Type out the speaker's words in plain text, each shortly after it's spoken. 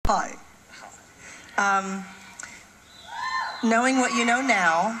Hi. Knowing what you know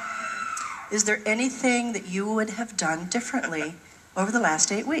now, is there anything that you would have done differently over the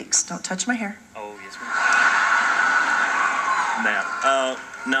last 8 weeks? Don't touch my hair. Oh, yes, ma'am.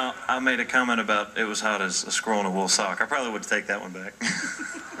 No, I made a comment about it was hot as a squirrel in a wool sock. I probably would take that one back.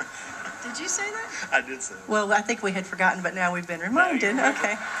 Did you say that? I did say that. Well, I think we had forgotten, but now we've been reminded.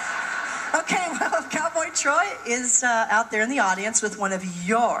 Okay. Okay, well, Cowboy Troy is out there in the audience with one of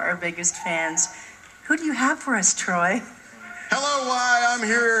your biggest fans. Who do you have for us, Troy? Hello, why? I'm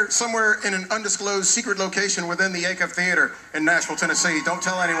here somewhere in an undisclosed secret location within the Acuff Theater in Nashville, Tennessee. Don't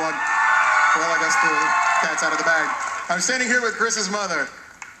tell anyone. Well, I guess the cat's out of the bag. I'm standing here with Chris's mother.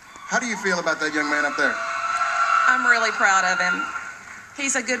 How do you feel about that young man up there? I'm really proud of him.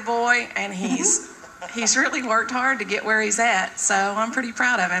 He's a good boy, and he's really worked hard to get where he's at, so I'm pretty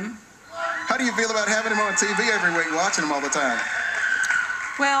proud of him. How do you feel about having him on TV every week, watching him all the time?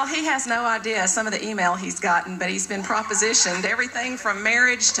 Well, he has no idea some of the email he's gotten, but he's been propositioned, everything from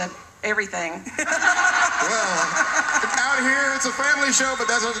marriage to everything. Well, out here, it's a family show, but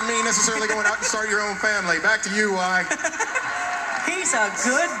that doesn't mean necessarily going out to start your own family. Back to you, why? He's a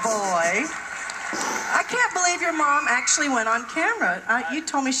good boy. I can't believe your mom actually went on camera. You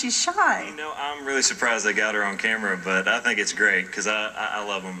told me she's shy. You know, I'm really surprised they got her on camera, but I think it's great because I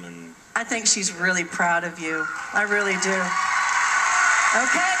love them. And I think she's really proud of you. I really do.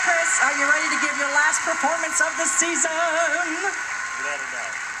 Okay, Chris, are you ready to give your last performance of the season? without a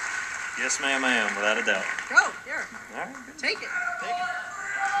doubt. Yes, ma'am, I am, without a doubt. Go, here. All right. Take it.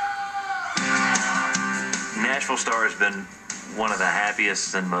 Nashville Star has been one of the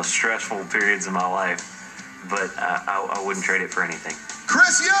happiest and most stressful periods of my life, but I wouldn't trade it for anything.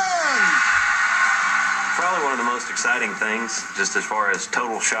 Chris Young! Probably one of the most exciting things, just as far as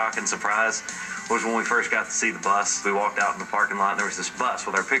total shock and surprise, was when we first got to see the bus. We walked out in the parking lot and there was this bus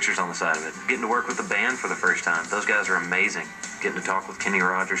with our pictures on the side of it. Getting to work with the band for the first time. Those guys are amazing. Getting to talk with Kenny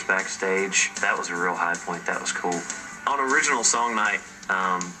Rogers backstage, that was a real high point. That was cool. On original song night,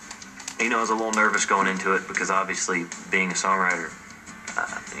 you know, I was a little nervous going into it because obviously being a songwriter,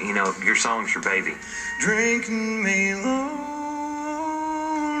 you know, your song's your baby. Drinking me lonely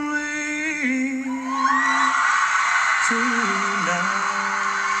tonight.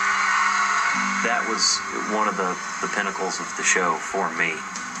 That was one of the pinnacles of the show for me.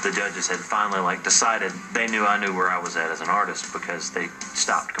 The judges had finally decided they knew I knew where I was at as an artist because they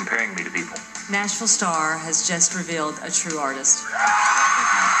stopped comparing me to people. Nashville Star has just revealed a true artist.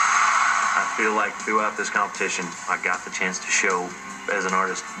 I feel like throughout this competition, I got the chance to show as an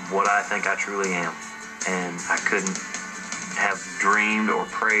artist what I think I truly am. And I couldn't have dreamed or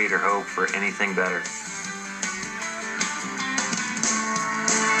prayed or hoped for anything better.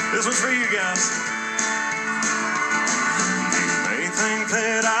 This one's for you guys. You may think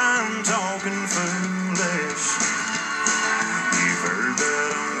that I'm talking foolish. You've heard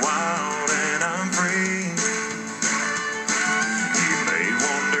that I'm wild and I'm free. You may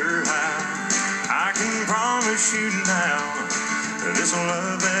wonder how I can promise you now that this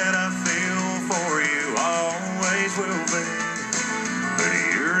love that I feel for you always will be. But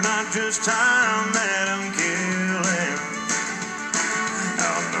you're not just time that I'm killing.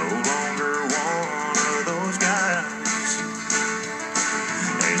 I'm no longer one of those guys.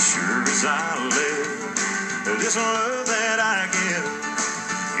 As sure as I live, this love that I give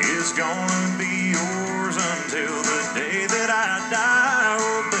is gonna be yours until the day that I die.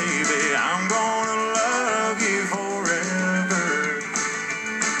 Oh, baby, I'm gonna love you forever,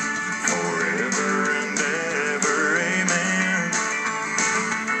 forever and ever, amen.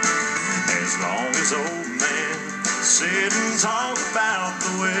 As long as old men sit and talk about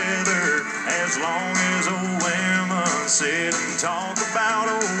the weather, as long as old women sit and talk about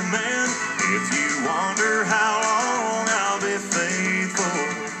old men. If you wonder how long I'll be faithful,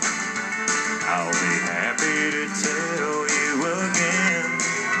 I'll be happy to tell you again.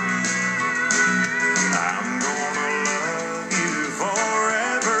 I'm gonna love you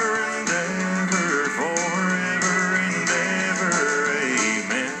forever and ever, forever and ever,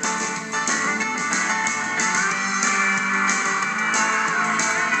 amen.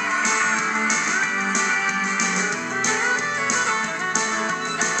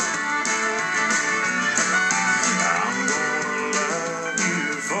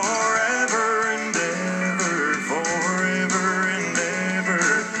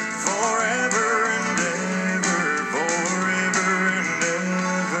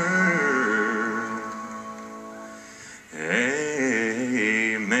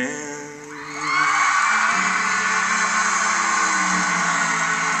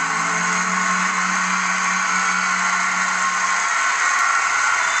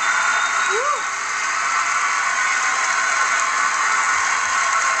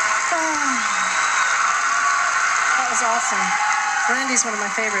 awesome. Brandy's one of my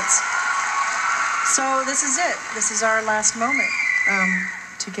favorites. So this is it. This is our last moment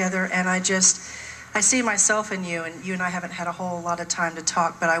together, and I see myself in you, and you and I haven't had a whole lot of time to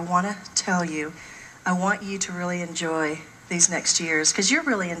talk, but I want to tell you, I want you to really enjoy these next years, because you're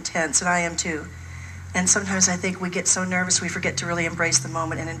really intense, and I am too. And sometimes I think we get so nervous we forget to really embrace the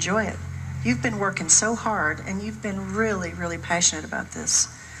moment and enjoy it. You've been working so hard, and you've been really, really passionate about this.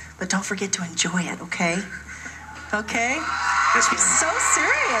 But don't forget to enjoy it, okay? Okay? Yes, You're so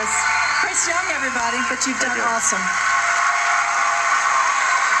serious. Chris Young, everybody, but you've done awesome.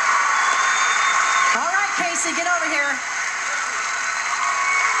 All right, Casey, get over here.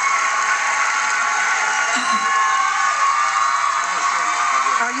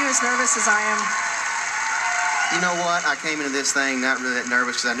 Are you as nervous as I am? You know what? I came into this thing not really that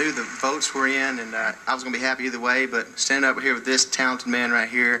nervous because I knew the votes were in, and I was going to be happy either way. But standing up here with this talented man right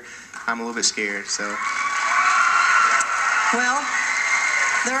here, I'm a little bit scared. So, well,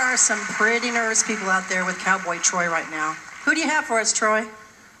 there are some pretty nervous people out there with Cowboy Troy right now. Who do you have for us, Troy?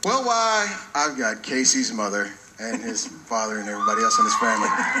 Well, why, I've got Casey's mother and his father and everybody else in his family.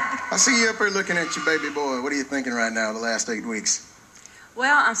 I see you up here looking at your baby boy. What are you thinking right now the last 8 weeks?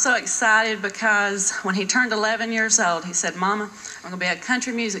 Well, I'm so excited because when he turned 11 years old, he said, Mama, I'm going to be a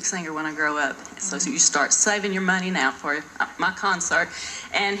country music singer when I grow up. So you start saving your money now for my concert.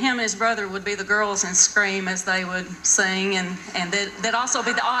 And him and his brother would be the girls and scream as they would sing, and they'd also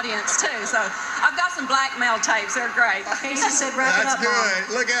be the audience, too. So I've got some blackmail tapes. They're great. Casey said, wrap it up, That's good.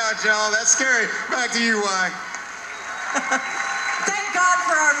 Mom. Look out, y'all. That's scary. Back to you, Y. Thank God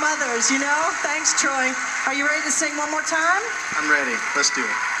for our mothers, you know? Thanks, Troy. Are you ready to sing one more time? I'm ready. Let's do it.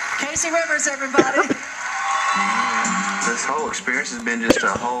 Casey Rivers, everybody. This whole experience has been just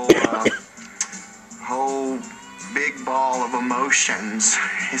a whole big ball of emotions.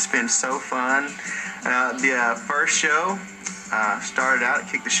 It's been so fun. The first show started out,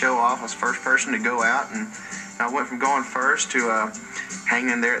 kicked the show off. I was the first person to go out, and I went from going first to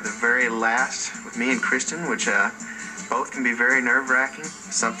hanging there at the very last with me and Kristen, which both can be very nerve-wracking.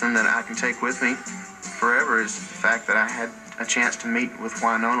 Something that I can take with me forever is the fact that I had a chance to meet with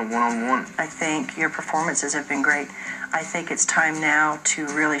Winona one-on-one. I think your performances have been great. I think it's time now to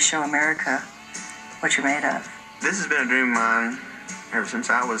really show America what you're made of. This has been a dream of mine ever since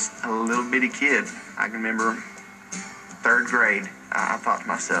I was a little bitty kid. I can remember 3rd grade. I thought to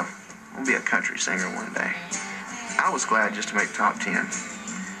myself, I'll be a country singer one day. I was glad just to make the top 10.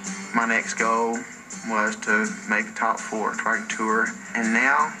 My next goal was to make the top 4 target tour, and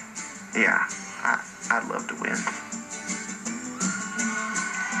now, yeah, I'd love to win.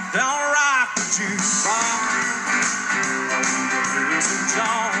 Don't rock the jukebox. Listen,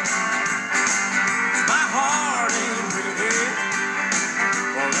 John. My heart ain't ready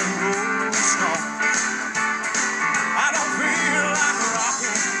for them rolling stones. I don't feel like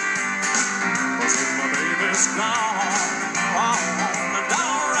rocking, 'cause my baby's gone.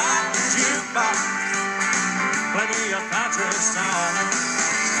 Don't rock the jukebox. Play me a country song.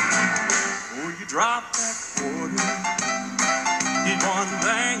 Oh, you drop that quarter. Keep one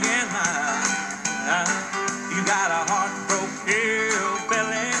thing in mind. You got a heartbroken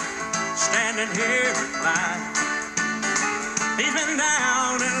hillbilly standing here in line. He's been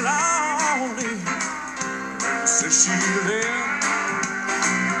down and lonely since she left.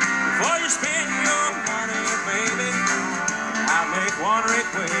 Before you spend your money, baby, I'll make one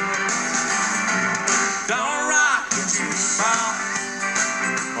request. Don't rock the jukebox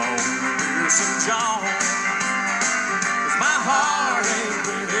on Wilson Jones. My heart ain't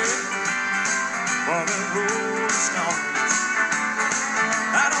ready for the Rolling Stones.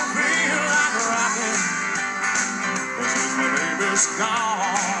 I don't feel like rocking, 'cause my baby's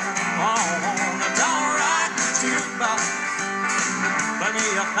gone. Don't rock the jukebox, play me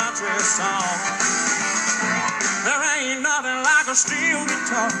a country song. There ain't nothing like a steel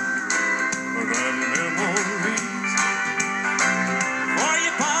guitar for the memories. Before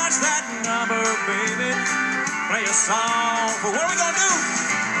you punch that number, baby, play a song for what are we gonna do?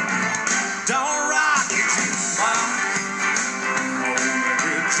 Don't rock the jukebox. Only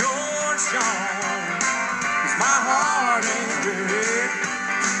with George Jones. 'Cause my heart ain't ready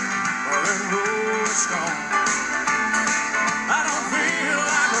for them Rolling Stones. I don't feel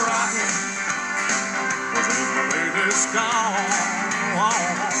like rocking, 'cause my baby's gone.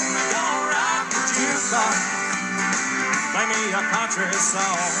 Don't rock the jukebox. Play me a country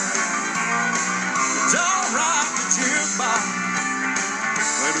song. Don't rock the jukebox,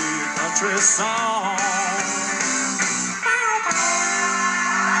 play me a country song.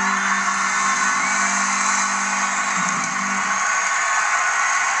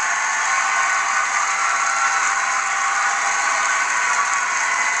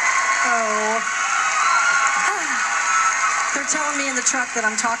 They're telling me in the truck that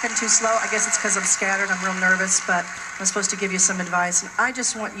I'm talking too slow. I guess it's because I'm scattered. I'm real nervous, but I'm supposed to give you some advice. And I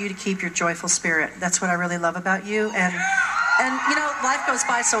just want you to keep your joyful spirit. That's what I really love about you. And you know, life goes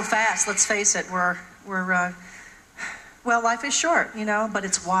by so fast. Let's face it. Well, life is short, you know, but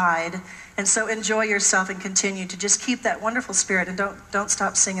it's wide. And so enjoy yourself and continue to just keep that wonderful spirit, and don't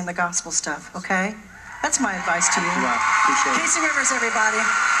stop singing the gospel stuff, okay? That's my advice to you. Wow, appreciate it. Casey Rivers, everybody.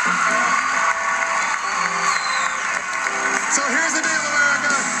 So here's the deal,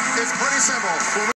 America. It's pretty simple.